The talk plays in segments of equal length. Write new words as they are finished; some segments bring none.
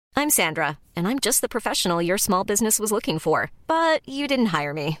I'm Sandra, and I'm just the professional your small business was looking for. But you didn't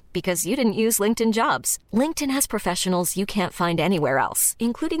hire me because you didn't use LinkedIn Jobs. LinkedIn has professionals you can't find anywhere else,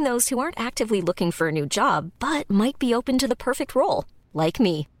 including those who aren't actively looking for a new job, but might be open to the perfect role, like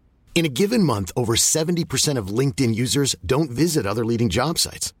me. In a given month, over 70% of LinkedIn users don't visit other leading job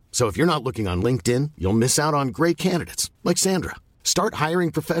sites. So if you're not looking on LinkedIn, you'll miss out on great candidates like Sandra. Start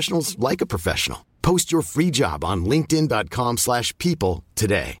hiring professionals like a professional. Post your free job on linkedin.com/people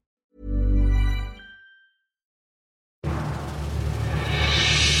today.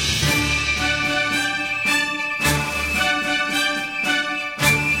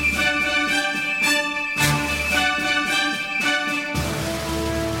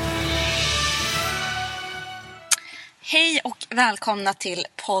 Hej och välkomna till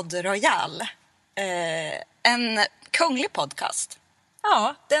Podd Royal. En kunglig podcast.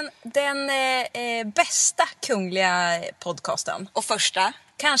 Ja, den bästa kungliga podcasten. Och första.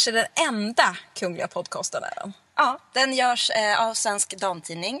 Kanske den enda kungliga podcasten är den. Ja, den görs av Svensk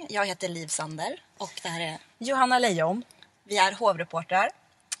Damtidning. Jag heter Liv Sander och det här är Johanna Lejon. Vi är hovreportrar.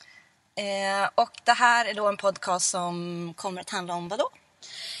 Och det här är då en podcast som kommer att handla om vad då?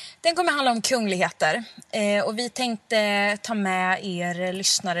 Den kommer handla om kungligheter och vi tänkte ta med er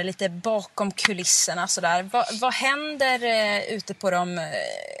lyssnare lite bakom kulisserna. Sådär. Vad händer ute på de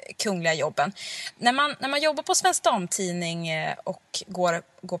kungliga jobben? När man jobbar på Svensk Damtidning och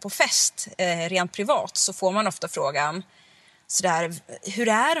går på fest rent privat så får man ofta frågan sådär, hur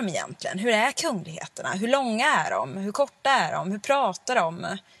är de egentligen? Hur är kungligheterna? Hur långa är de? Hur korta är de? Hur pratar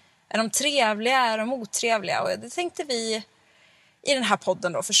de? Är de trevliga? Är de otrevliga? Och det tänkte vi i den här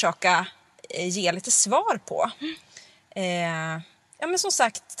podden då försöka ge lite svar på. Ja, men som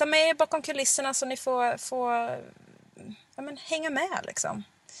sagt, ta med er bakom kulisserna så ni får hänga med liksom.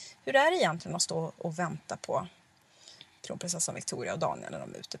 Hur är det egentligen att stå och vänta på kronprinsessan Victoria och Daniel när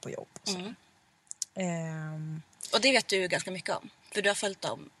de är ute på jobb? Och, så. Och det vet du ganska mycket om, för du har följt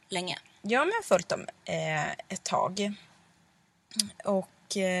dem länge. Ja, men jag har följt dem ett tag.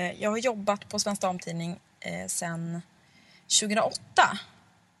 Och jag har jobbat på Svensk Damtidning sedan 2008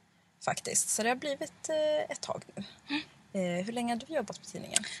 faktiskt. Så det har blivit ett tag nu. Hur länge har du jobbat på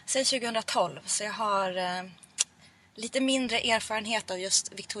tidningen? Sedan 2012, så jag har lite mindre erfarenhet av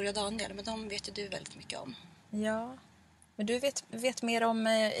just Victoria och Daniel, men de vet ju du väldigt mycket om. Ja, men du vet mer om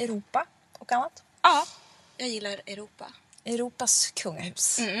Europa och annat? Ja, jag gillar Europa. Europas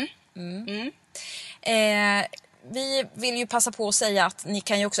kungahus. Vi vill ju passa på att säga att ni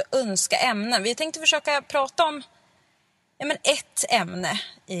kan ju också önska ämnen. Vi tänkte försöka prata om ett ämne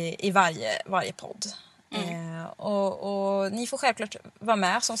i varje podd. Och ni får självklart vara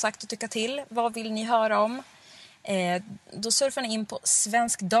med som sagt och tycka till. Vad vill ni höra om? Då surfar ni in på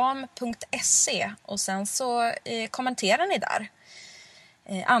svenskdam.se och sen så kommenterar ni där.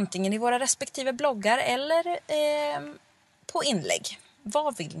 Antingen i våra respektive bloggar eller på inlägg.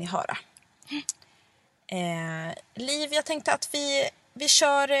 Vad vill ni höra? Liv, jag tänkte att vi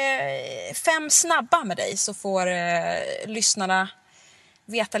kör 5 snabba med dig så får lyssnarna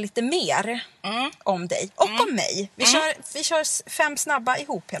veta lite mer om dig och om mig. Vi kör 5 snabba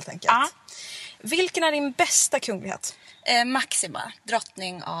ihop helt enkelt. Vilken är din bästa kunglighet? Maxima,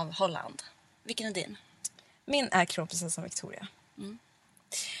 drottning av Holland. Vilken är din? Min är kronprinsessan Victoria.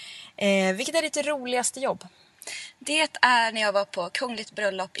 Vilket är ditt roligaste jobb? Det är när jag var på kungligt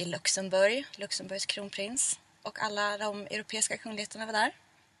bröllop i Luxemburg. Luxemburgs kronprins. Och alla de europeiska kungligheterna var där.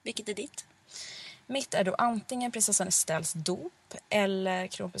 Vilket är ditt? Mitt är då antingen prinsessan Estelles dop eller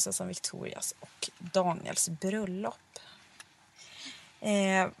kronprinsessan Victorias och Daniels bröllop.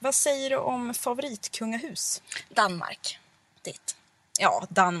 Vad säger du om favoritkungahus? Danmark. Ditt. Ja,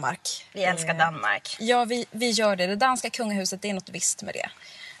 Danmark. Vi älskar Danmark. Ja, vi gör det. Det danska kungahuset, det är något visst med det.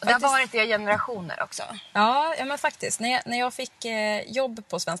 Och det har varit det i generationer också. Ja, men faktiskt. När jag fick jobb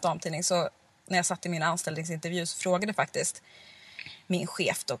på Svensk Damtidning så när jag satt i min anställningsintervju så frågade faktiskt min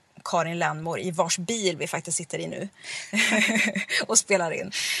chef då, Karin Lennmor, i vars bil vi faktiskt sitter i nu och spelar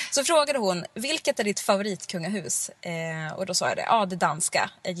in. Så frågade hon, vilket är ditt favoritkungahus? Och då sa jag det, det danska.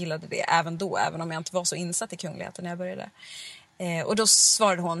 Jag gillade det även då, även om jag inte var så insatt i kungligheten när jag började. Och då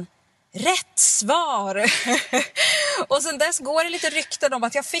svarade hon, rätt svar! Och sen dess går det lite rykten om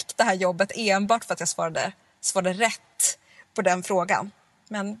att jag fick det här jobbet enbart för att jag svarade rätt på den frågan.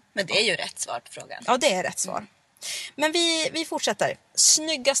 Men det är ju rätt svar på frågan. Ja, det är rätt svar. Men vi fortsätter.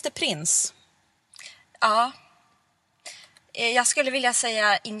 Snyggaste prins? Ja. Jag skulle vilja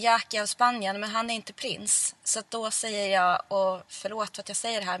säga Iñaki av Spanien, men han är inte prins. Så att då säger jag, och förlåt för att jag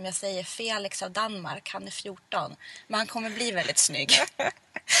säger det här, men jag säger Felix av Danmark. Han är 14. Men han kommer bli väldigt snygg.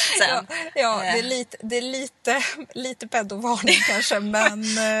 sen. Ja, det är lite pedovarning kanske,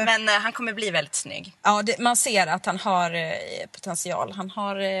 men... Men han kommer bli väldigt snygg. Ja, man ser att han har potential. Han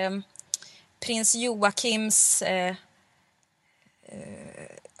har prins Joakims...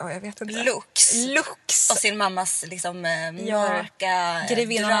 jag vet inte. Looks. Och sin mammas liksom mörka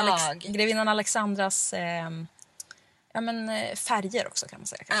grevinnan Alexandras färger också kan man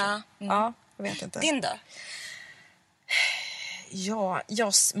säga kanske. Ja, jag vet inte. Din då? Ja,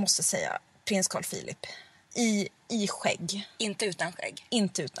 jag måste säga prins Carl Philip i skägg. Inte utan skägg.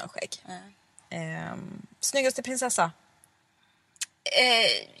 Inte utan skägg. Snyggaste prinsessa?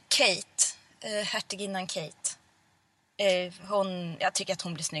 Kate. Hertiginnan Kate. Jag tycker att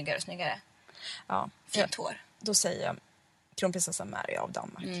hon blir snyggare och snyggare. Ja. Fint hår. Då säger jag kronprinsessa Mary av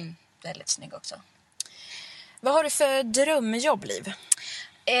Danmark. Väldigt snygg också. Vad har du för drömjobb, Liv?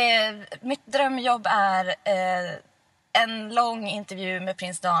 Mitt drömjobb är en lång intervju med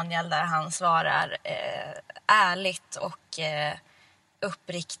prins Daniel där han svarar ärligt och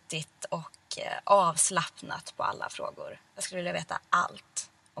uppriktigt och avslappnat på alla frågor. Jag skulle vilja veta allt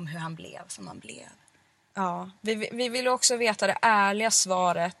om hur han blev som han blev. Ja, vi vill också veta det ärliga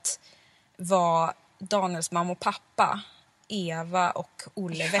svaret vad Daniels mamma och pappa, Eva och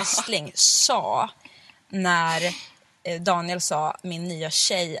Olle Westling, sa när Daniel sa min nya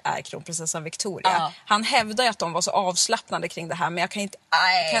tjej är kronprinsessan Victoria. Ja. Han hävdade att de var så avslappnade kring det här, men jag kan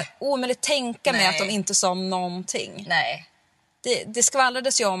omöjligt tänka mig att de inte sa någonting. Nej. Det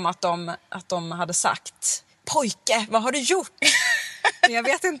skvallrades ju om att de hade sagt pojke, vad har du gjort? Men jag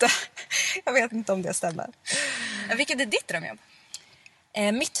vet inte om det stämmer. Vilket är ditt drömjobb?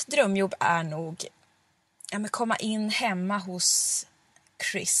 Mitt drömjobb är nog komma in hemma hos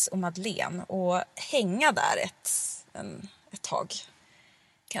Chris och Madeleine och hänga där ett tag.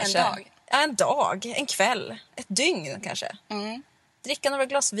 Kanske. En dag? Ja, en dag, en kväll, ett dygn kanske. Dricka några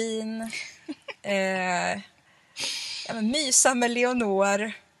glas vin, mysa med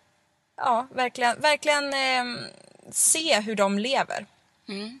Leonor. Ja, verkligen se hur de lever.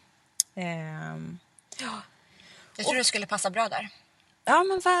 Jag tror det skulle passa bra där. Ja,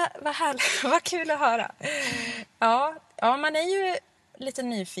 men vad härligt. Vad kul att höra. Ja, man är ju lite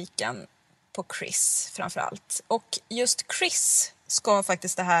nyfiken på Chris framförallt. Och just Chris ska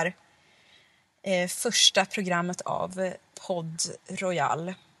faktiskt det här första programmet av Podd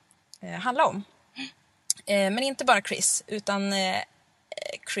Royal handla om. Men inte bara Chris, utan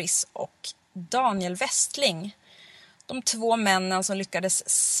Chris och Daniel Westling. De två männen som lyckades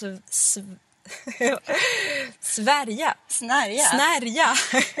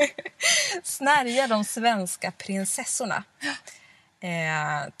snärja de svenska prinsessorna.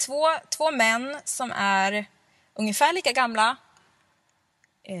 Två män som är ungefär lika gamla,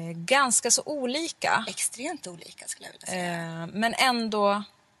 ganska så olika. Extremt olika skulle jag vilja säga. Men ändå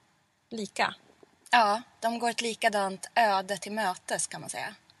lika. Ja, de går ett likadant öde till mötes kan man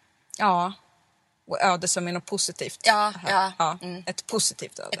säga. Ja, och öde som är något positivt. Ja. Ett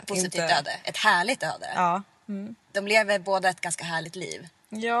positivt öde. Ett positivt öde, ett härligt öde. Ja. De lever båda ett ganska härligt liv.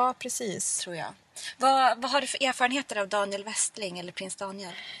 Ja, precis. Tror jag. Vad har du för erfarenheter av Daniel Westling eller prins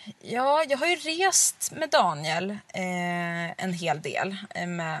Daniel? Ja, jag har ju rest med Daniel en hel del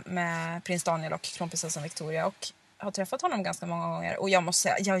med prins Daniel och kronprinsessan Victoria och har träffat honom ganska många gånger. Och jag måste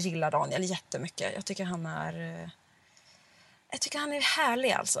säga, jag gillar Daniel jättemycket. Jag tycker han är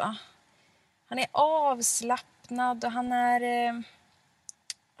härlig alltså. Han är avslappnad och han är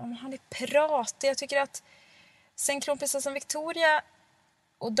pratig. Jag tycker att sen kronprinsessan Victoria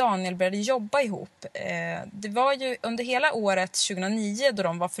och Daniel började jobba ihop. Det var ju under hela året 2009 då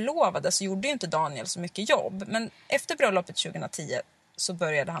de var förlovade så gjorde ju inte Daniel så mycket jobb. Men efter bröllopet 2010 så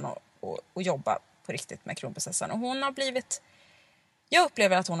började han att jobba på riktigt med kronprinsessan. Och jag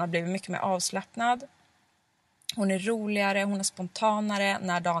upplever att hon har blivit mycket mer avslappnad. Hon är roligare, hon är spontanare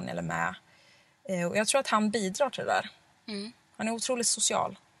när Daniel är med. Och jag tror att han bidrar till det där. Han är otroligt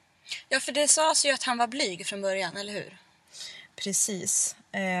social. Ja, för det sades ju att han var blyg från början, eller hur? Precis.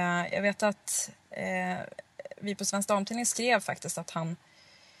 Jag vet att vi på Svensk Damtidning skrev faktiskt att han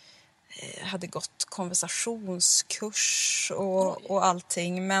hade gått konversationskurs och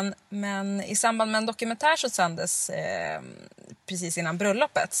allting. Men i samband med en dokumentär som sändes precis innan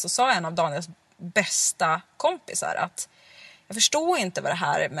bröllopet så sa en av Daniels bästa kompisar att jag förstår inte vad det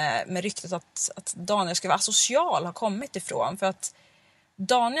här med ryktet att Daniel ska vara asocial har kommit ifrån. För att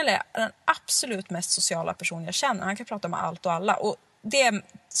Daniel är den absolut mest sociala person jag känner. Han kan prata med allt och alla. Och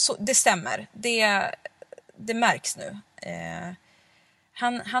det stämmer. Det märks nu.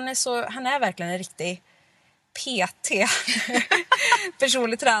 Han är verkligen en riktig PT.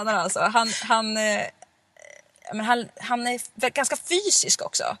 Personlig tränare alltså. men han är ganska fysisk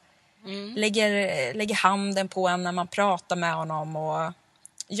också. Lägger handen på en när man pratar med honom och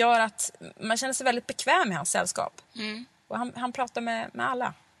gör att man känner sig väldigt bekväm i hans sällskap. Och han pratar med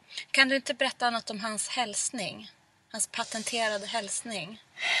alla. Kan du inte berätta något om hans hälsning? Hans patenterade hälsning?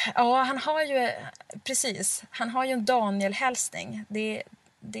 Ja, han har ju en Daniel-hälsning. Det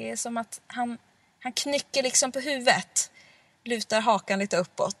är som att han knycker liksom på huvudet. Lutar hakan lite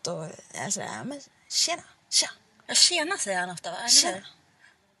uppåt och är sådär, men tjena. Ja, tjena säger han ofta, va? Tjena.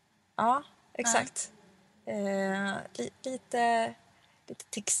 Ja, exakt. Lite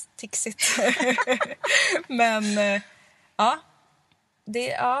tixigt. Men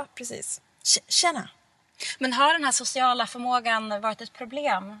ja, precis. Tjena. Men har den här sociala förmågan varit ett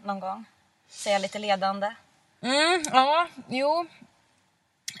problem någon gång? Säger jag lite ledande. Ja, jo.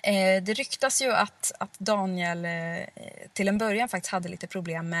 Det ryktas ju att Daniel till en början faktiskt hade lite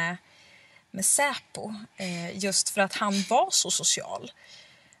problem med Säpo. Just för att han var så social.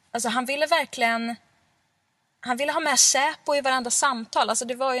 Alltså han ville ha med Säpo i varandra samtal. Alltså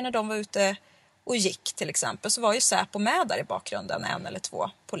det var ju när de var ute och gick till exempel, så var ju Säpo med där i bakgrunden, 1 eller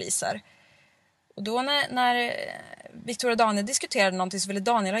 2 poliser. Och då när Victoria och Daniel diskuterade någonting så ville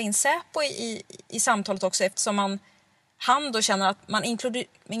Daniel ha in Säpo i samtalet också, eftersom han då känner att man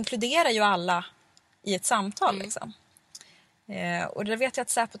inkluderar ju alla i ett samtal. Liksom. Och det vet jag att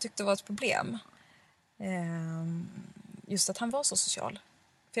Säpo tyckte var ett problem. Just att han var så social.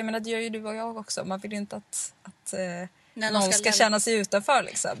 För jag menar, det gör ju du och jag också. Man vill ju inte att någon ska känna sig utanför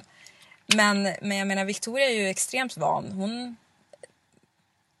liksom. Men jag menar, Victoria är ju extremt van. Hon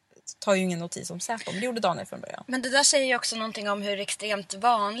tar ju ingen notis om Säpo, men det gjorde Daniel från början. Men det där säger ju också någonting om hur extremt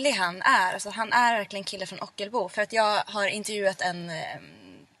vanlig han är. Alltså han är verkligen kille från Ockelbo. För att jag har intervjuat en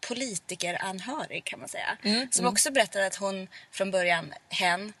politikeranhörig kan man säga. Som också berättade att hon från början,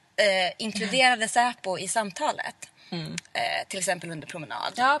 inkluderade Säpo i samtalet. Till exempel under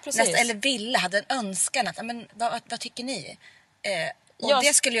promenad. Ja, precis. Eller hade en önskan att, men vad tycker ni? Och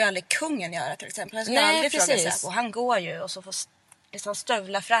det skulle ju aldrig kungen göra till exempel. Han skulle aldrig fråga Säpo. Han går ju och så får liksom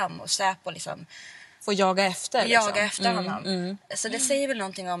stövla fram och Säpo liksom får jaga efter honom. Så det säger väl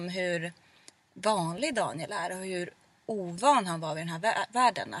någonting om hur vanlig Daniel är och hur ovan han var vid den här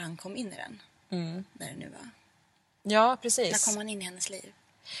världen när han kom in i den. När det nu var. Ja, precis. När kom han in i hennes liv?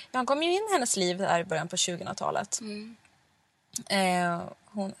 Ja, han kom ju in i hennes liv där i början på 2000-talet.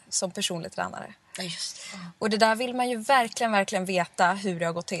 Hon som personlig tränare. Ja, just det. Och det där vill man ju verkligen veta hur det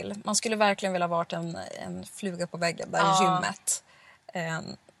har gått till. Man skulle verkligen vilja ha varit en fluga på väggen där i gymmet.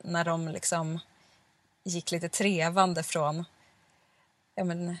 När de liksom gick lite trevande från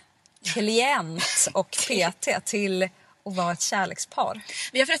klient och PT till att vara ett kärlekspar.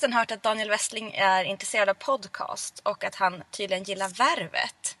 Vi har förresten hört att Daniel Westling är intresserad av podcast och att han tydligen gillar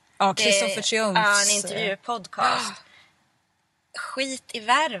Värvet. Ja, Kristoffer Triumfs. En intervjupodcast. Skit i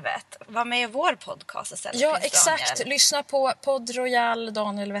Värvet. Var med i vår podcast istället. Ja, exakt. Daniel. Lyssna på Podd Royal,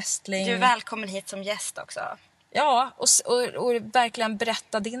 Daniel Westling. Du är välkommen hit som gäst också. Ja, och verkligen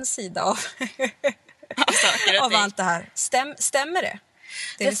berätta din sida av allt det här. Stämmer det?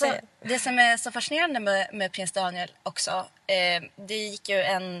 Det som är så fascinerande med prins Daniel också, det gick ju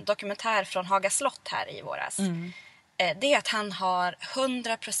en dokumentär från Haga slott här i våras. Det är att han har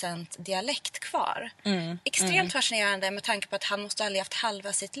 100% dialekt kvar. Extremt fascinerande med tanke på att han måste ha levt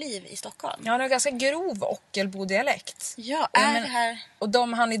halva sitt liv i Stockholm. Ja, det är ganska grov Ockelbo-dialekt. Ja, det här... Och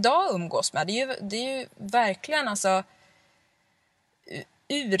de han idag umgås med, det är ju verkligen alltså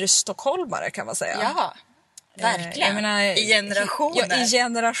ur-stockholmare kan man säga. Ja, verkligen. I generationer. Ja, i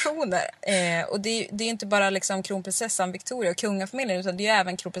generationer. Och det är inte bara liksom kronprinsessan Victoria och kungafamiljen, utan det är ju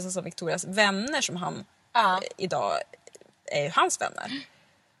även kronprinsessan Victorias vänner som han idag är ju hans vänner.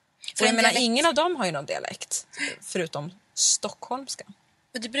 Och jag menar, ingen av dem har ju någon dialekt förutom stockholmska.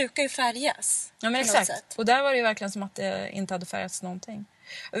 Och det brukar ju färgas. Ja, men exakt. Och där var det ju verkligen som att det inte hade färgats någonting.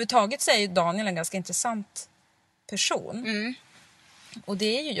 Överhuvudtaget så är ju Daniel en ganska intressant person. Och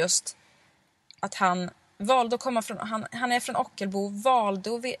det är ju just att han valde att komma från... Han är från Ockelbo,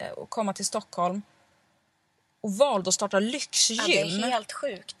 valde att komma till Stockholm och valde att starta lyxgym. Ja, det är helt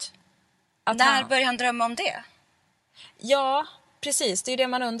sjukt. När började han drömma om det? Ja, precis. Det är ju det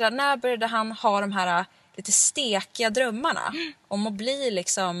man undrar. När började han ha de här lite stekiga drömmarna om att bli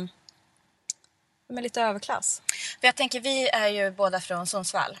liksom med lite överklass? För jag tänker, vi är ju båda från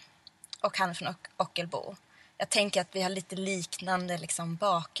Sundsvall och han är från Ockelbo. Jag tänker att vi har lite liknande liksom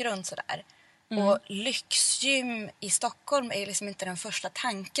bakgrund sådär. Och lyxgym i Stockholm är ju liksom inte den första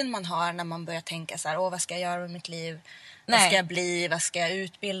tanken man har när man börjar tänka så här: vad ska jag göra med mitt liv? Vad ska jag bli? Vad ska jag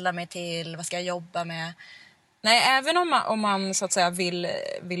utbilda mig till? Vad ska jag jobba med? Nej, även om man så att säga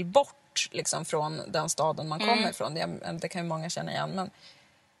vill bort bort liksom, från den staden man kommer ifrån. Det kan ju många känna igen. Men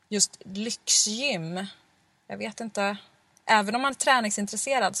just lyxgym, jag vet inte. Även om man är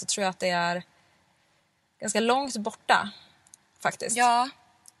träningsintresserad så tror jag att det är ganska långt borta faktiskt. Ja.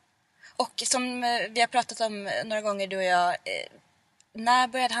 Och som vi har pratat om några gånger, du och jag. När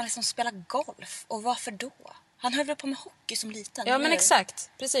började han liksom spela golf? Och varför då? Han höll väl på med hockey som liten? Ja, men exakt.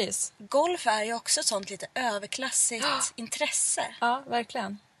 Precis. Golf är ju också ett sånt lite överklassigt intresse. Ja,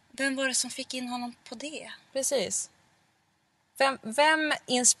 verkligen. Vem var det som fick in honom på det? Precis. Vem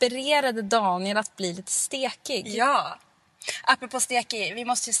inspirerade Daniel att bli lite stekig? Ja. Apropå stekig, vi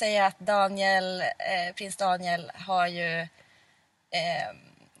måste ju säga att prins Daniel har ju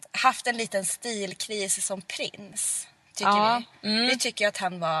haft en liten stilkris som prins, tycker vi. Vi tycker att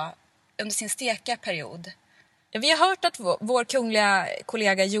han var under sin steka period. Vi har hört att vår kungliga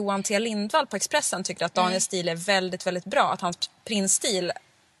kollega Johan T. Lindvall på Expressen tycker att Daniels stil är väldigt, väldigt bra. Att hans prinsstil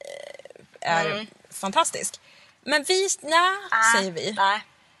är fantastisk. Men säger vi. Nej.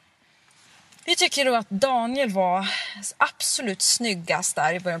 Vi tycker då att Daniel var absolut snyggast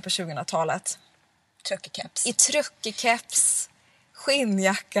där i början på 2000-talet. Truckerkeps. I truckerkeps,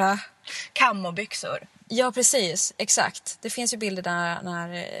 skinnjacka. Kammobyxor. Ja, precis. Exakt. Det finns ju bilder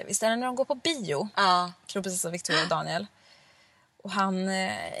där visst är det när de går på bio. Ja. Kronprinsessan Victoria och Daniel. Och han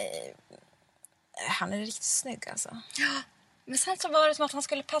är riktigt snygg alltså. Ja. Men sen så var det som att han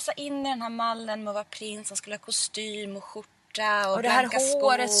skulle passa in i den här mallen med att vara prins. Han skulle ha kostym och skjorta och det här skor.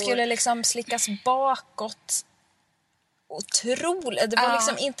 håret skulle liksom slickas bakåt. Otroligt. Det var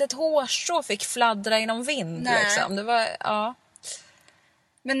liksom inte ett hårstrå fick fladdra i någon vind. Liksom. Det var,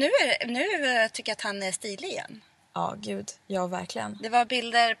 Men nu tycker jag att han är stilig igen. Ja, gud. Ja, verkligen. Det var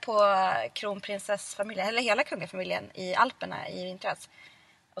bilder på kronprinsessfamiljen, eller hela kungafamiljen i Alperna i vintras.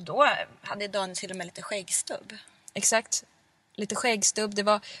 Och då hade Daniel till och med lite skäggstubb. Exakt. Lite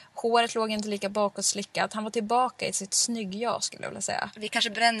skäggstubb. Håret låg inte lika bakåtslickat. Han var tillbaka i sitt snygg skulle jag vilja säga. Vi kanske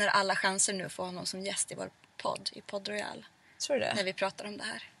bränner alla chanser nu att få honom som gäst i vår podd, i Podd Royal. Tror du det? När vi pratar om det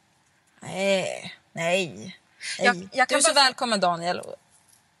här. Nej. Jag du är så välkommen, Daniel.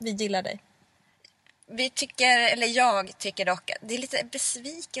 Vi gillar dig. Jag tycker dock, det är lite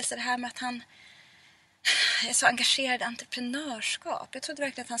besvikelse det här med att han är så engagerad i entreprenörskap. Jag trodde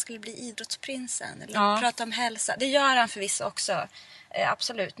verkligen att han skulle bli idrottsprinsen eller prata om hälsa. Det gör han förvisso också,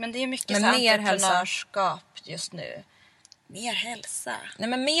 absolut. Men det är mycket så entreprenörskap just nu. Mer hälsa. Nej,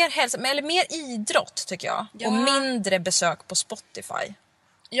 men mer hälsa, eller mer idrott tycker jag. Ja. Och mindre besök på Spotify.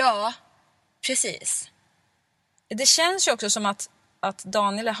 Ja, precis. Det känns ju också som att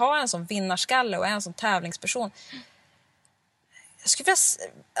Daniel har en sån vinnarskalle och är en sån tävlingsperson. Jag skulle vilja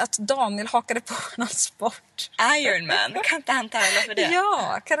att Daniel hakade på någon sport. Ironman, kan inte han tävla för det?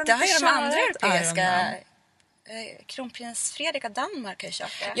 Ja, kan han det har ju de andra europeiska... Kronprins Fredrik av Danmark har ju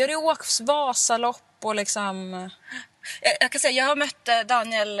kört det. Ja, det åks Vasalopp och liksom... Jag kan säga, jag har mött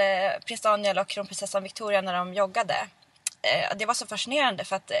prins Daniel och kronprinsessan Victoria när de joggade. Det var så fascinerande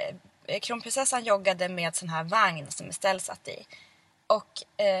för att kronprinsessan joggade med sån här vagn som är ställsatt i. Och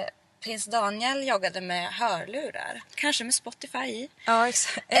prins Daniel joggade med hörlurar. Kanske med Spotify i. Ja,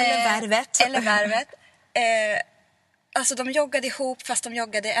 exakt. Eller värvet. Alltså de joggade ihop fast de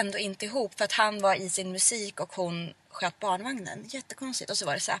joggade ändå inte ihop. För att han var i sin musik och hon sköt barnvagnen. Jättekonstigt. Och så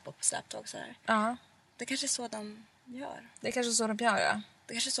var det Säpo på släptåg så här. Ja. Det kanske är så de gör. Det är kanske så de gör, ja.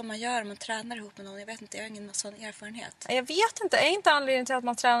 Det kanske är så man gör om man tränar ihop med någon. Jag vet inte, jag har ingen sån erfarenhet. Jag vet inte, är inte anledningen till att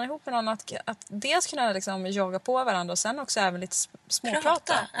man tränar ihop med någon att dels kunna liksom jogga på varandra och sen också även lite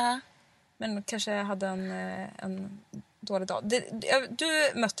småprata. Ja. Men kanske hade en dålig dag.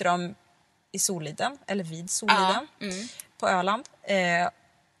 Du mötte dem i Soliden, eller vid Soliden, på Öland.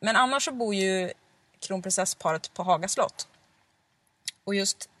 Men annars så bor ju kronprinsessparet på Haga slott. Och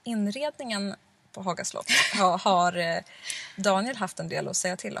just inredningen på Haga slott har Daniel haft en del att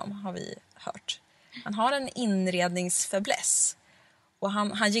säga till om, har vi hört. Han har en inredningsfäbless. Och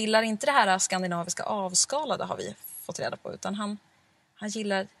han gillar inte det här skandinaviska avskalade, har vi fått reda på. Utan han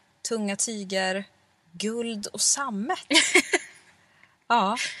gillar tunga tyger, guld och sammet.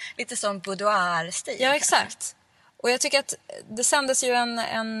 Ja. Lite som boudoir-stil. Ja, exakt. Och jag tycker att det sändes ju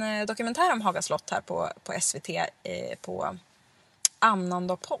en dokumentär om Haga slott här på SVT på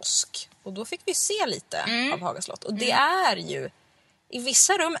annandag påsk. Och då fick vi se lite av Haga slott. Och det är ju, i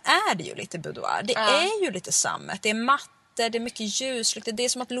vissa rum är det ju lite boudoir. Det är ju lite sammet. Det är mattor, det är mycket ljus. Det är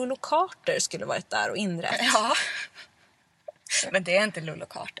som att Lolo Carter skulle varit där och inrett. Ja. Men det är inte Lolo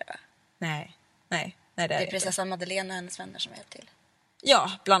Carter, va? Nej, det är prinsessan Madeleine och hennes vänner som är till.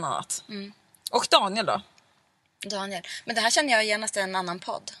 Ja, bland annat. Och Daniel då? Daniel. Men det här känner jag genast en annan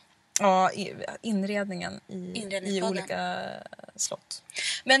podd. Ja, inredningen i olika slott.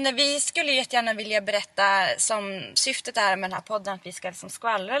 Men vi skulle jättegärna vilja berätta, som syftet är med den här podden, att vi ska liksom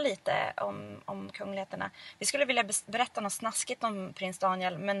skvallra lite om kungligheterna. Vi skulle vilja berätta något snaskigt om prins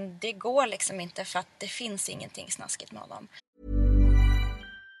Daniel, men det går liksom inte för att det finns ingenting snaskigt med honom.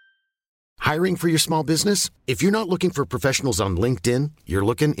 Hiring for your small business? If you're not looking for professionals on LinkedIn, you're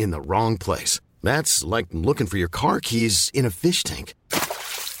looking in the wrong place. That's like looking for your car keys in a fish tank.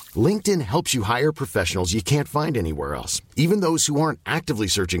 LinkedIn helps you hire professionals you can't find anywhere else, even those who aren't actively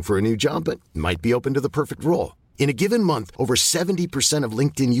searching for a new job but might be open to the perfect role. In a given month, over 70% of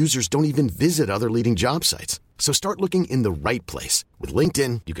LinkedIn users don't even visit other leading job sites. So start looking in the right place. With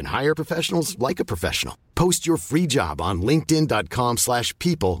LinkedIn, you can hire professionals like a professional. Post your free job on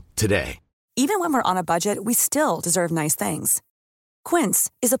linkedin.com/people today. Even when we're on a budget, we still deserve nice things. Quince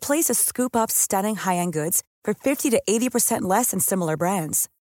is a place to scoop up stunning high-end goods for 50 to 80% less than similar brands.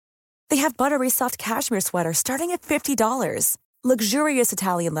 They have buttery soft cashmere sweaters starting at $50, luxurious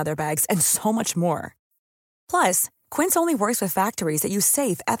Italian leather bags, and so much more. Plus, Quince only works with factories that use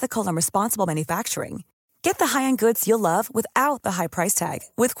safe, ethical, and responsible manufacturing. Get the high-end goods you'll love without the high price tag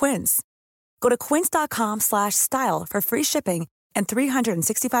with Quince. Go to quince.com/style for free shipping and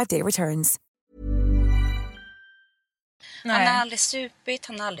 365-day returns. Han har aldrig supit,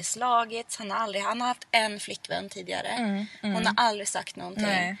 han har aldrig slagits, han har haft en flickvän tidigare. Hon har aldrig sagt någonting.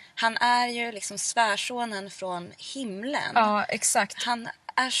 Nej. Han är ju liksom svärsonen från himlen. Ja, exakt. Han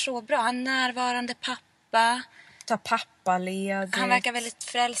är så bra, han är närvarande pappa. Ta pappaledigt. Han verkar väldigt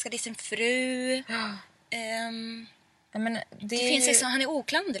förälskad i sin fru. Men det finns liksom, han är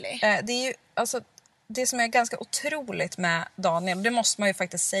oklanderlig. Det är ju, alltså, det som är ganska otroligt med Daniel, det måste man ju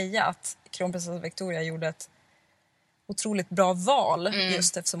faktiskt säga, att kronprinsessan Victoria gjorde ett otroligt bra val,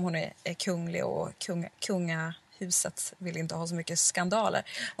 just eftersom hon är kunglig och kungahuset vill inte ha så mycket skandaler.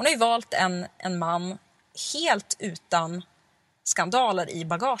 Hon har ju valt en man helt utan skandaler i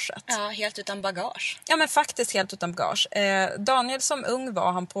bagaget. Ja, helt utan bagage. Ja, men faktiskt helt utan bagage. Daniel som ung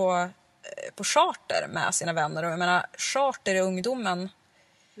var han på charter med sina vänner, och jag menar, charter i ungdomen.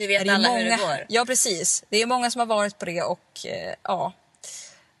 Vi vet alla hur det går. Ja, precis. Det är många som har varit på det, och ja,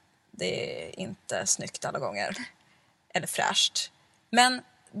 det är inte snyggt alla gånger. Eller fräscht. Men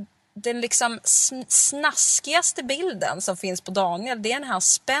den liksom snaskigaste bilden som finns på Daniel, det är när han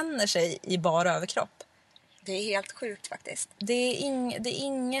spänner sig i bara överkropp. Det är helt sjukt faktiskt. Det är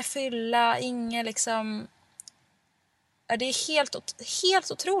inga fylla, inga liksom... Det är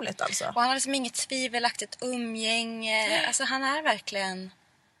helt otroligt alltså. Och han har liksom inget tvivelaktigt umgänge. Alltså han är verkligen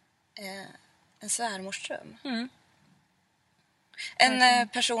en svärmorsdröm. En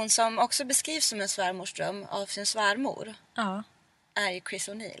person som också beskrivs som en svärmorsdröm av sin svärmor är ju Chris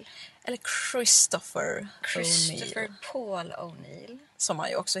O'Neill. Eller Christopher Paul O'Neill. Som han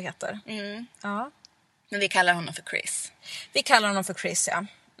ju också heter. Ja. Men vi kallar honom för Chris. Vi kallar honom för Chris, ja.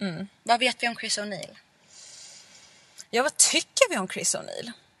 Vad vet vi om Chris O'Neill? Ja, vad tycker vi om Chris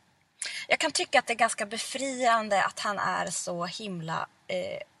O'Neill? Jag kan tycka att det är ganska befriande att han är så himla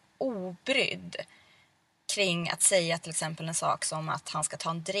obrydd kring att säga till exempel en sak som att han ska ta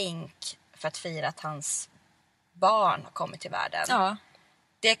en drink för att fira att hans barn har kommit till världen. Ja.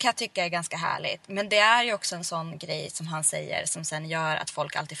 Det kan jag tycka är ganska härligt. Men det är ju också en sån grej som han säger som sen gör att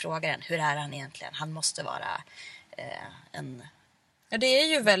folk alltid frågar en, hur är han egentligen? Han måste vara en... Ja, det är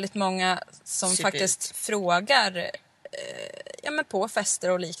ju väldigt många som faktiskt frågar men på fester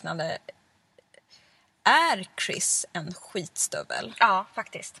och liknande. Är Chris en skitstövel? Ja,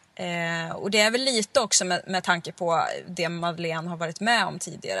 faktiskt. Och det är väl lite också med tanke på det Madeleine har varit med om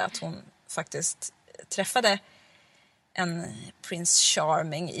tidigare. Att hon faktiskt träffade en Prince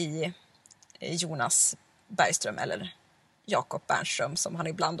Charming i Jonas Bergström, eller Jakob Bernström som han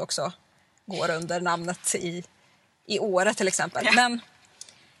ibland också går under namnet i Åre till exempel. Ja.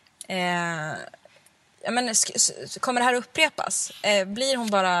 Men kommer det här upprepas? Blir hon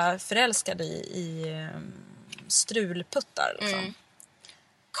bara förälskad i strulputtar liksom?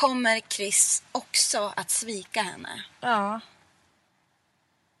 Kommer Chris också att svika henne? Ja.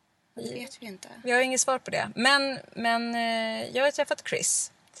 Det vet vi inte. Vi har inget svar på det. Men jag har träffat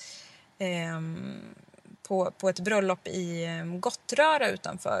Chris på ett bröllop i Gottröra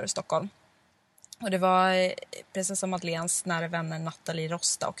utanför Stockholm. Och det var prinsessan Madeleines nära vänner Nathalie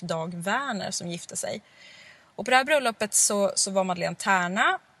Rosta och Dag Werner som gifte sig. Och på det här bröllopet så var Madeleine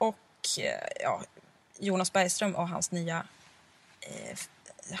Tärna och Jonas Bergström och hans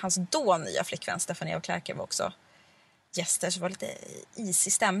då nya flickvän Stefania och Klerke var också gäster, så det var lite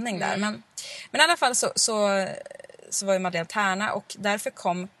isig stämning där. Men i alla fall så var ju Madeleine Tärna, och därför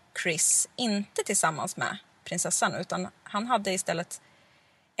kom Chris inte tillsammans med prinsessan, utan han hade istället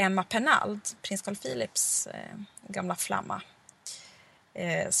Emma Pernald, prins Carl Philips gamla flamma.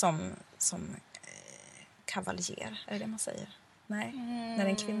 som kavaljer, är det man säger? Nej, när det är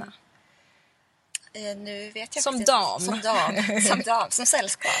en kvinna. Nu vet jag Som faktiskt. dam. Som dam. Som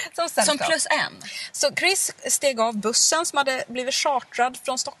sällskap. Som sällskap. Som plus en. Så Chris steg av bussen som hade blivit chartrad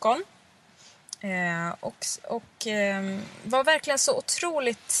från Stockholm. Och var verkligen så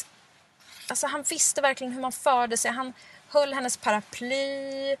otroligt... Alltså han visste verkligen hur man förde sig. Han höll hennes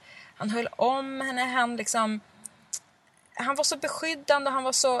paraply. Han höll om henne. Han var så beskyddande. Han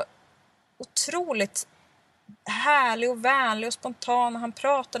var så otroligt härlig och vänlig och spontan. Han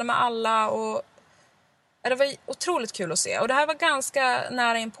pratade med alla och det var otroligt kul att se. Och det här var ganska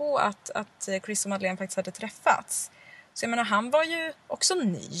nära in på att Chris och Madeleine faktiskt hade träffats. Så jag menar, han var ju också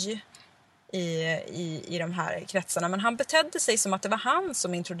ny i de här kretsarna. Men han betedde sig som att det var han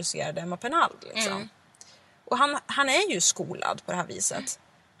som introducerade Emma Penald. Liksom. Och han är ju skolad på det här viset.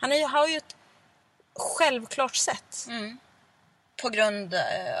 Han har ju ett självklart sätt. På grund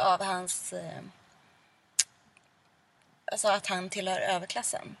av hans... Alltså att han tillhör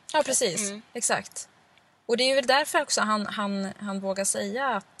överklassen. Ja, precis. Exakt. Och det är ju väl därför också han vågar säga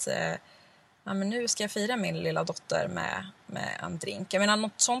att men nu ska jag fira min lilla dotter med en drink. Jag menar,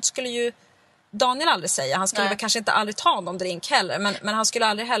 något sånt skulle ju Daniel aldrig säga. Han skulle väl kanske inte aldrig ta någon drink heller. Men han skulle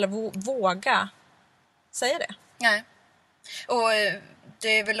aldrig heller våga säga det. Nej. Och det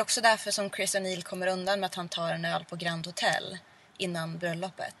är väl också därför som Chris O'Neill kommer undan med att han tar en öl på Grand Hotel innan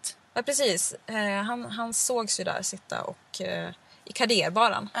bröllopet. Ja, precis. Han sågs ju där sitta och i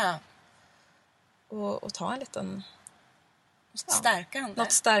Kaderbaren. Ja. Och ta en liten... Stärkande.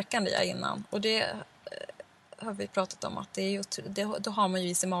 Något stärkande innan. Och det har vi pratat om att då har man ju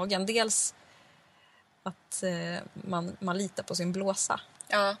is i magen. Dels att man litar på sin blåsa.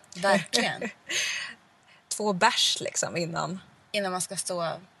 Ja, verkligen. 2 bärs liksom innan man ska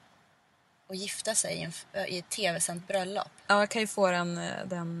stå och gifta sig i ett tv-sänt bröllop. Ja, jag kan ju få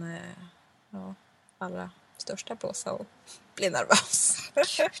den allra största blåsa och bli nervös.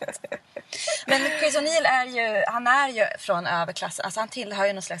 Men Chris O'Neill är ju från överklassen. Alltså han tillhör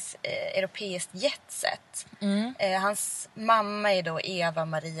ju någon slags europeiskt jetset. Hans mamma är då Eva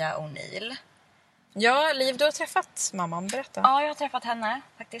Maria O'Neill. Ja, Liv, du har träffat mamman, berätta. Ja, jag har träffat henne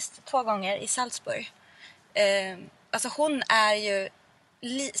faktiskt 2 gånger i Salzburg. Alltså hon är ju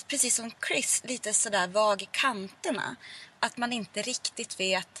precis som Chris lite sådär vag i kanterna. Att man inte riktigt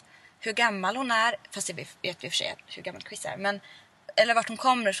vet hur gammal hon är. Fast det vet vi i och för sig hur gammal Chris är. Eller vart hon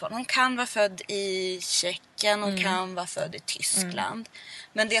kommer ifrån. Hon kan vara född i Tjeckien. Hon kan vara född i Tyskland.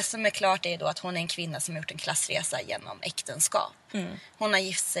 Men det som är klart är då att hon är en kvinna som har gjort en klassresa genom äktenskap. Hon har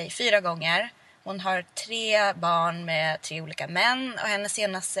gift sig 4 gånger. Hon har 3 barn med 3 olika män. Och hennes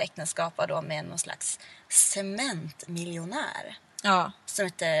senaste äktenskap var då med någon slags cementmiljonär. Ja. Som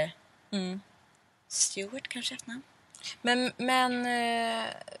heter Stuart kanske efternamn. Men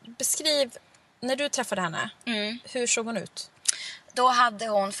beskriv, när du träffade henne, hur såg hon ut? Då hade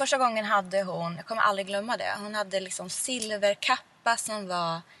hon, första gången hade hon, jag kommer aldrig glömma det. Hon hade liksom silverkappa som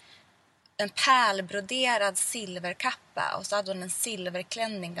var en pärlbroderad silverkappa. Och så hade hon en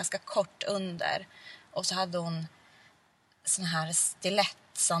silverklänning ganska kort under. Och så hade hon såna här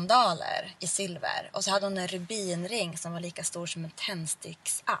stilettsandaler i silver. Och så hade hon en rubinring som var lika stor som en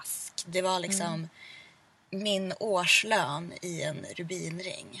tändsticksask. Det var liksom min årslön i en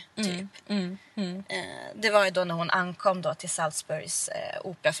rubinring, typ. Det var ju då när hon ankom då till Salzburgs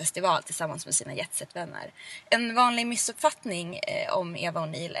operafestival tillsammans med sina jetsetvänner. En vanlig missuppfattning om Eva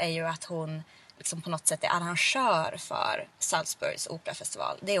O'Neill är ju att hon liksom på något sätt är arrangör för Salzburgs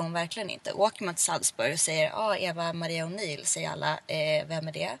operafestival. Det är hon verkligen inte. Åker man till Salzburg och säger Eva Maria O'Neill, säger alla, vem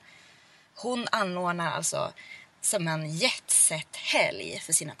är det? Hon anordnar alltså som en jetset-helg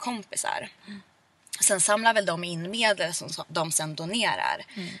för sina kompisar. Sen samlar väl de in medel som de sen donerar.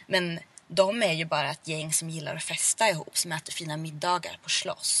 Men de är ju bara ett gäng som gillar att festa ihop. Som äter fina middagar på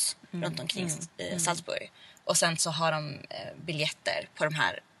Schloss runt omkring Salzburg. Och sen så har de biljetter på de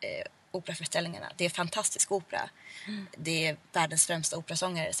här operaföreställningarna. Det är fantastisk opera. Det är världens främsta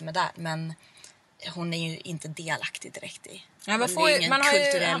operasångare som är där. Men hon är ju inte delaktig direkt i. Ja, man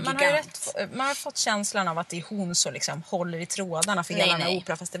har fått känslan av att det är hon som liksom håller i trådarna för hela den här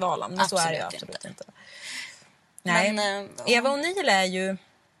operafestivalen. Men så är det absolut inte. Nej. Men, Eva O'Neill är ju,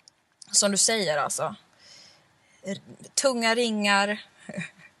 som du säger alltså, tunga ringar,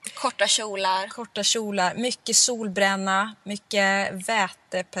 korta kjolar, mycket solbränna, mycket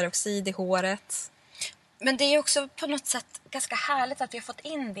väteperoxid i håret. Men det är också på något sätt ganska härligt att vi har fått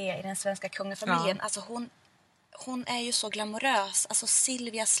in det i den svenska kungafamiljen. Ja. Alltså hon är ju så glamorös. Alltså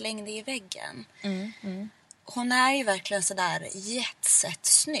Silvia slängde i väggen. Hon är ju verkligen sådär jetset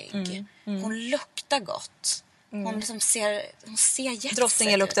snygg. Hon luktar gott. Hon liksom hon ser jätteset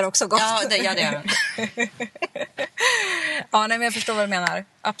Drottningen ut. luktar också gott. Ja, det gör hon. Ja, nej, men jag förstår vad du menar.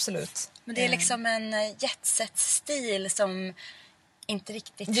 Absolut. Men det är liksom en jetset-stil som inte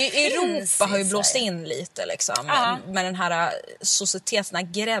riktigt finns Europa har ju i blåst Sverige. in lite liksom, Ja. med den här societeten, den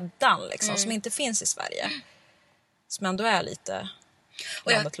här gräddan liksom, som inte finns i Sverige. Som ändå är lite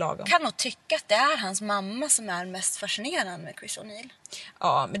Och jag landet lagom. kan nog tycka att det är hans mamma som är mest fascinerande med Chris O'Neill.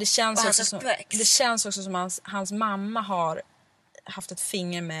 Ja, men det känns Och också hans som, uppväxt. det känns också som hans mamma har haft ett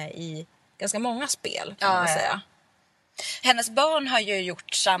finger med i ganska många spel, kan man Ja. säga. Hennes barn har ju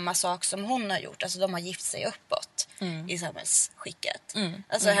gjort samma sak som hon har gjort. Alltså de har gift sig uppåt i samhällsskicket.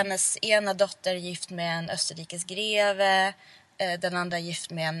 Alltså hennes ena dotter är gift med en österrikisk greve. Den andra är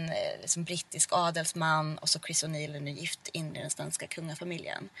gift med en liksom brittisk adelsman. Och så Chris O'Neill är nu gift in i den svenska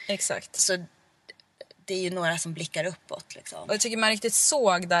kungafamiljen. Exakt. Så det är ju några som blickar uppåt liksom. Och jag tycker man riktigt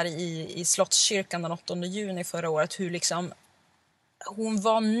såg där i Slottskyrkan den 8 juni förra året hur liksom hon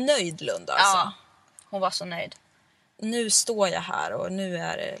var nöjd, Lunda, alltså. Ja, hon var så nöjd. Nu står jag här och nu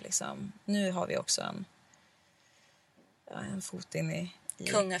är det liksom, nu har vi också en fot in i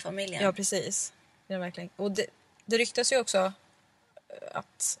Kungafamiljen. Ja, precis. Det är verkligen. Och det ryktas ju också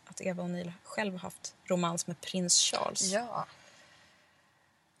att Eva O'Neill själv har haft romans med prins Charles. Ja,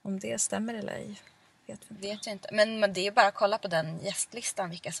 Om det stämmer eller ej vet vi inte. vet jag inte. Men det är bara att kolla på den gästlistan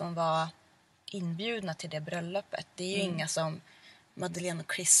vilka som var inbjudna till det bröllopet. Det är ju inga som Madeleine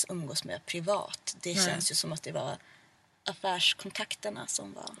och Chris umgås med privat. Det känns ju som att det var affärskontakterna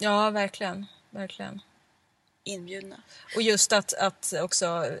som var Ja, verkligen. Verkligen. inbjudna. Och just att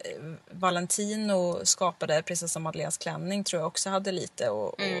också Valentino skapade prinsessa Madeleines klänning tror jag också hade lite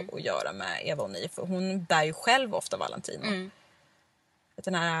att göra med Eva O'Neill. För hon bär ju själv ofta Valentino.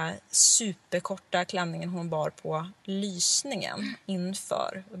 Den här superkorta klänningen hon bar på lysningen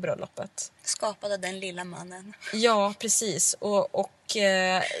inför bröllopet. Skapade den lilla mannen. Ja, precis. Och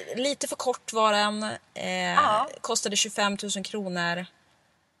lite för kort var den. Kostade 25 000 kronor.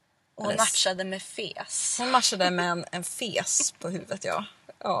 Och hon matchade med fes. Hon matchade med en fes på huvudet, ja.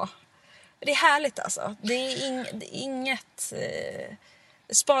 Det är härligt alltså. Det är inget...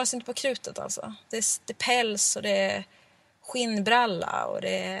 det sparas inte på krutet alltså. Det är päls och det är skinnbralla och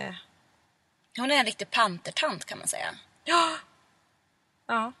det är... Hon är en riktig pantertant kan man säga. Ja.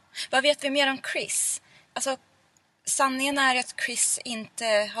 Vad vet vi mer om Chris? Alltså, sanningen är att Chris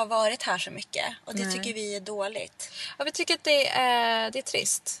inte har varit här så mycket. Och det tycker vi är dåligt. Ja, vi tycker att det är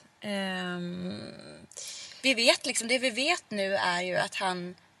trist. Vi vet liksom, det vi vet nu är ju att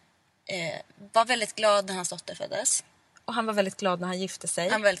han var väldigt glad när hans dotter föddes. Och han var väldigt glad när han gifte sig.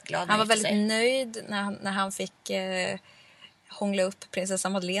 Han var väldigt glad när Han var han gifte väldigt sig. nöjd när han fick hångla upp prinsessa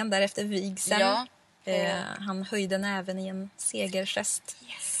Madeleine där efter vigseln. Ja. Han höjde näven i en segergest.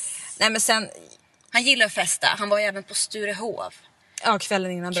 Nej, men sen... Han gillar att festa. Han var ju även på Sturehov. Ja,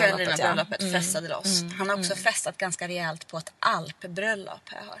 kvällen innan bröllopet. Bröllopet festade loss. Han har också festat ganska rejält på ett alpbröllop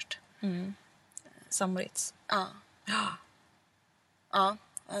har jag hört. Samoritz. Ja,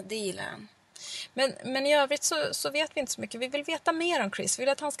 det gillar han. Men i övrigt så vet vi inte så mycket. Vi vill veta mer om Chris. Vi vill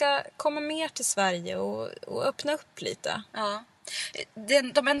att han ska komma mer till Sverige och öppna upp lite. Ja.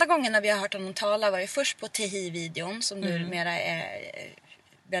 De enda gångerna vi har hört honom tala var ju först på Tehi-videon som numera är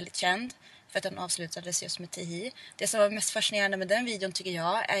väldigt känd för att den avslutades just med Tehi. Det som var mest fascinerande med den videon tycker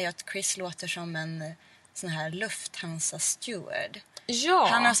jag är ju att Chris låter som en sån här Lufthansa-steward. Ja.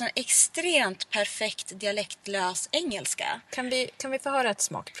 Han har sån extremt perfekt dialektlös engelska. Kan vi få höra ett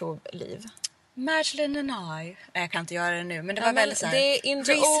smakprov, Liv? Madeleine and I. Jag kan inte göra det nu, men det var väldigt så här. Det är in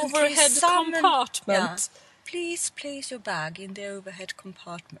the recently overhead summoned- compartment. Ja. Please place your bag in the overhead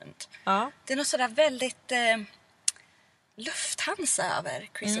compartment. Ja. Det är något sådär väldigt Lufthansa över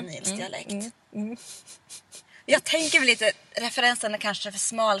Chris O'Neills dialekt. Jag tänker väl lite, referensen är kanske för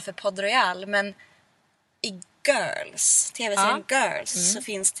smal för Pod Royal, men i Girls, tv-serien Girls, så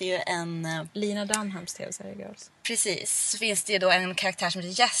finns det ju en... Lina Dunhams tv-serie Girls. Precis, så finns det ju då en karaktär som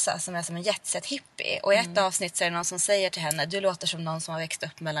heter Jessa som är som en jetset hippie. Och i ett avsnitt så är det någon som säger till henne, du låter som någon som har växt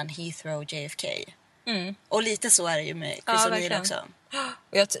upp mellan Heathrow och JFK. Och lite så är det ju med Chris O'Neill verkligen. också.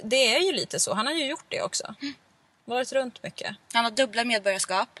 Och det är ju lite så. Han har ju gjort det också. Varit runt mycket. Han har dubbla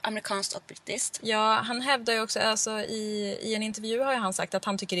medborgarskap, amerikanskt och brittiskt. Ja, han hävdar ju också, alltså i en intervju har ju han sagt att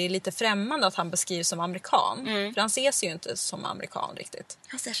han tycker det är lite främmande att han beskrivs som amerikan. För han ses ju inte som amerikan riktigt.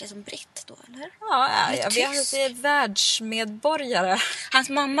 Han ser sig som britt då, eller? Ja, jag tysk. vet att det är världsmedborgare. Hans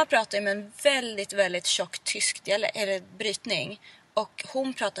mamma pratar ju med en väldigt, väldigt tjock tysk brytning. Och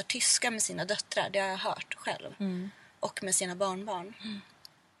hon pratar tyska med sina döttrar, det har jag hört själv. Och med sina barnbarn.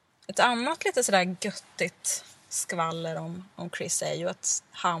 Ett annat lite sådär göttigt skvaller om Chris är ju att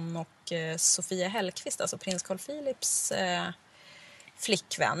han och Sofia Hellqvist, alltså prins Carl Philips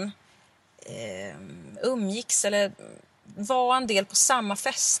flickvän, umgicks eller var en del på samma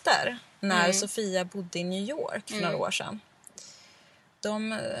fester när Sofia bodde i New York för några år sedan.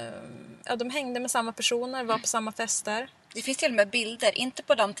 De hängde med samma personer, var på samma fester. Det finns till och med bilder, inte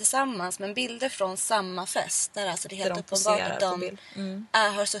på dem tillsammans, men bilder från samma fest. Där alltså det är helt uppenbart att de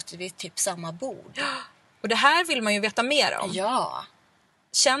har suttit vid typ samma bord. Och det här vill man ju veta mer om. Ja.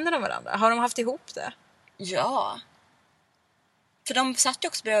 Känner de varandra? Har de haft ihop det? Ja. För de satt ju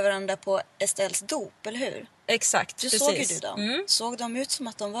också bredvid varandra på Estelles dop, eller hur? Exakt, Du precis. såg ju dem. Såg de ut som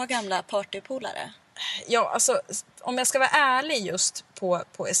att de var gamla partypolare? Ja, alltså om jag ska vara ärlig just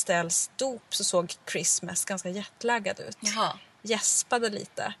på Estelles dop så såg Chris mest ganska jetlaggad ut. Jaha. Gäspade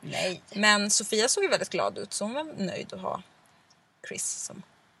lite. Nej. Men Sofia såg ju väldigt glad ut, så hon var nöjd att ha Chris som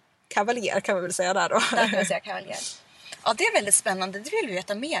kavaljer, kan vi väl säga där då. Där kan jag säga kavaljer. Ja, det är väldigt spännande. Det vill vi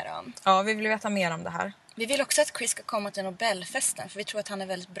veta mer om. Ja, vi vill veta mer om det här. Vi vill också att Chris ska komma till Nobelfesten, för vi tror att han är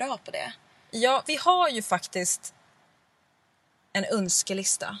väldigt bra på det. Ja, vi har ju faktiskt en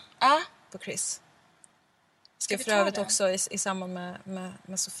önskelista på Chris. Ska vi för övrigt också i samband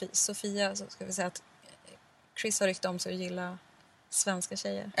med Sofia så ska vi säga att Chris har rykte om sig att gilla svenska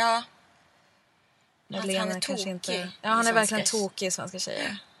tjejer. Ja. Madeleine han är kanske tokig. inte. Ja, han är verkligen tokig i svenska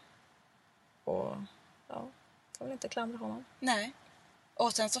tjejer. Och ja, kan väl inte klandra honom. Nej.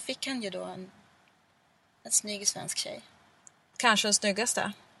 Och sen så fick han ju då en snygg svensk tjej. Kanske den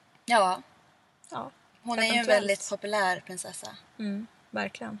snyggaste. Ja. Ja. Hon är ju en väldigt populär prinsessa.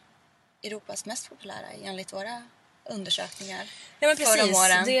 Verkligen. Europas mest populära enligt våra undersökningar. Ja, men precis.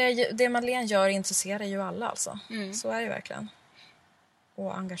 Det Madeleine gör intresserar ju alla alltså. Så är det verkligen.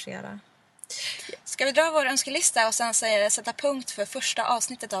 Och engagerar. Ska vi dra vår önskelista och sen sätta punkt för första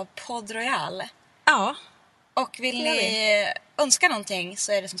avsnittet av Podd Royal? Ja. Och vill ni önska någonting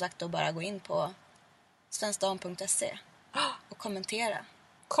så är det som sagt då bara gå in på svensdam.se och kommentera.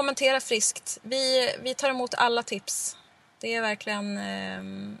 Kommentera friskt. Vi tar emot alla tips. Det är verkligen,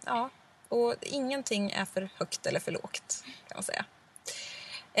 och ingenting är för högt eller för lågt, kan man säga.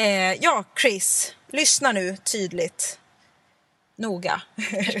 Ja, Chris, lyssna nu tydligt. Noga.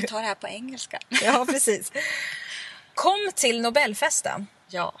 Vi tar det här på engelska. Ja, precis. Kom till Nobelfesten.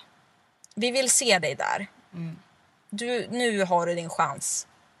 Ja. Vi vill se dig där. Nu har du din chans.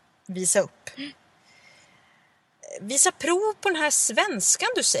 Visa upp. Visa prov på den här svenskan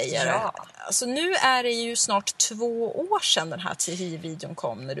du säger. Ja. Alltså, nu är det ju snart 2 år sedan den här THI-videon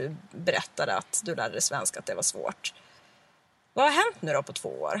kom när du berättade att du lärde dig svenska, att det var svårt. Vad har hänt nu då på 2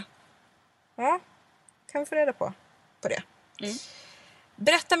 år? Ja, kan vi få reda på det.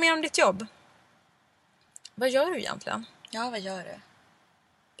 Berätta mer om ditt jobb. Vad gör du egentligen? Ja, vad gör du?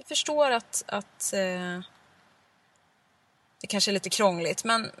 Jag förstår att det kanske är lite krångligt,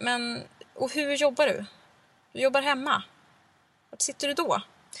 men och hur jobbar du? Du jobbar hemma. Var sitter du då?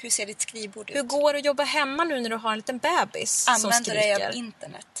 Hur ser ditt skrivbord ut? Hur går det att jobba hemma nu när du har en liten bebis som skriker? Använder dig av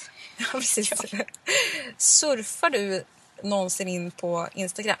internet? Ja, precis. Surfar du någonsin in på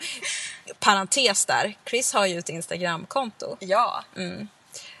Instagram? Parentes där. Chris har ju ett Instagramkonto. Ja.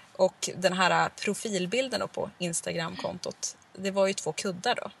 Och den här profilbilden då på Instagramkontot, det var ju 2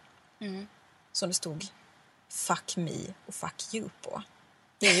 kuddar då. Som det stod fuck me och fuck you på.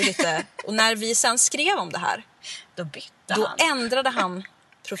 Det är ju lite. Och när vi sen skrev om det här, då ändrade han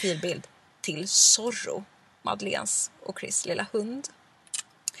profilbild till Zorro, Madeleines och Chris lilla hund.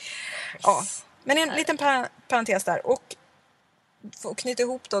 Ja, men en liten parentes där. Och för att knyta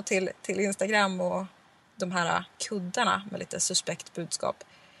ihop då till Instagram och de här kuddarna med lite suspekt budskap.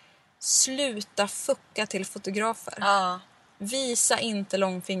 Sluta fucka till fotografer. Ja. Visa inte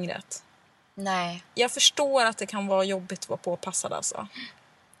långfingret. Nej. Jag förstår att det kan vara jobbigt att vara påpassad alltså.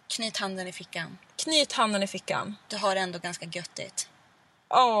 Knyt handen i fickan. Knyt handen i fickan. Du har det ändå ganska göttigt.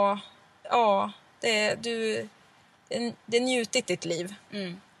 Ja. Det är njutigt ditt liv.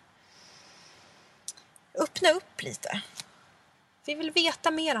 Öppna upp lite. Vi vill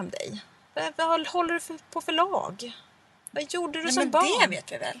veta mer om dig. Vad håller du på för lag? Vad gjorde du som barn? Det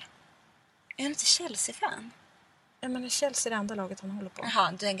vet vi väl. Är han inte Chelsea-fan? Ja, men Chelsea är det enda laget han håller på.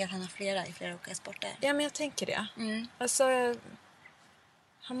 Jaha, du tänker att han har flera i flera olika sporter? Ja, men jag tänker det. Alltså,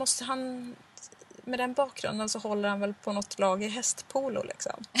 han med den bakgrunden så håller han väl på något lag i hästpolo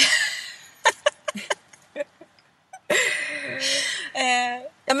liksom.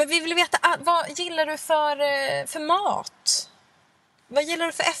 Ja, men vi vill veta, vad gillar du för mat? Vad gillar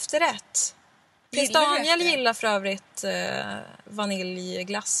du för efterrätt? Prins Daniel gillar för övrigt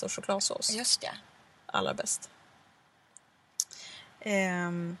vaniljglass och chokladsås. Just det. Allra bäst.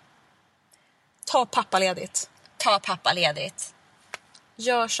 Ta pappaledigt. Ta pappa ledigt.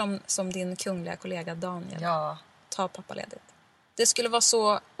 Gör som din kungliga kollega Daniel. Ja. Ta pappa ledigt. Det skulle vara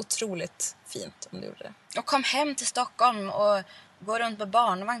så otroligt fint om du gjorde det. Och kom hem till Stockholm och gå runt med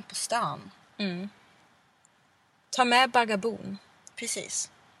barnvagn på stan. Ta med Bagabon.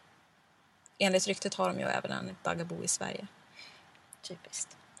 Precis. Enligt ryktet har de ju även en Bagabo i Sverige.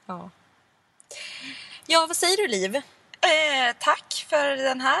 Typiskt. Ja, vad säger du, Liv? Tack för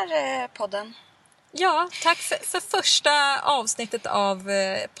den här podden. Ja, tack för första avsnittet av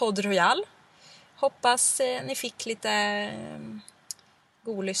Podd Royal. Hoppas ni fick lite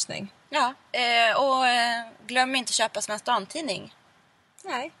god lyssning. Ja, och glöm inte köpa Svensk Damtidning.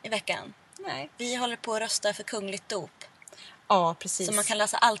 Nej. I veckan. Nej. Vi håller på att rösta för kungligt dop. Ja, precis. Så man kan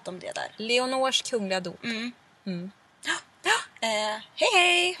läsa allt om det där. Leonors kungliga dop. Hej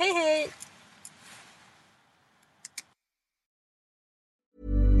hej! Hej hej!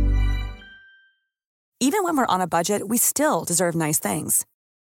 Even when we're on a budget, we still deserve nice things.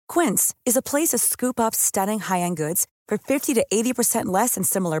 Quince is a place to scoop up stunning high-end goods for 50 to 80% less than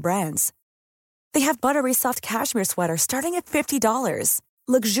similar brands. They have buttery soft cashmere sweaters starting at $50,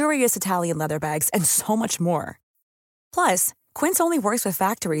 luxurious Italian leather bags, and so much more. Plus, Quince only works with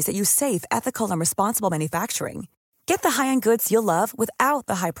factories that use safe, ethical, and responsible manufacturing. Get the high-end goods you'll love without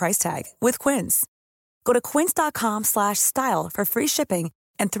the high price tag with Quince. Go to quince.com/style for free shipping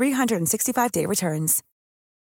and 365-day returns.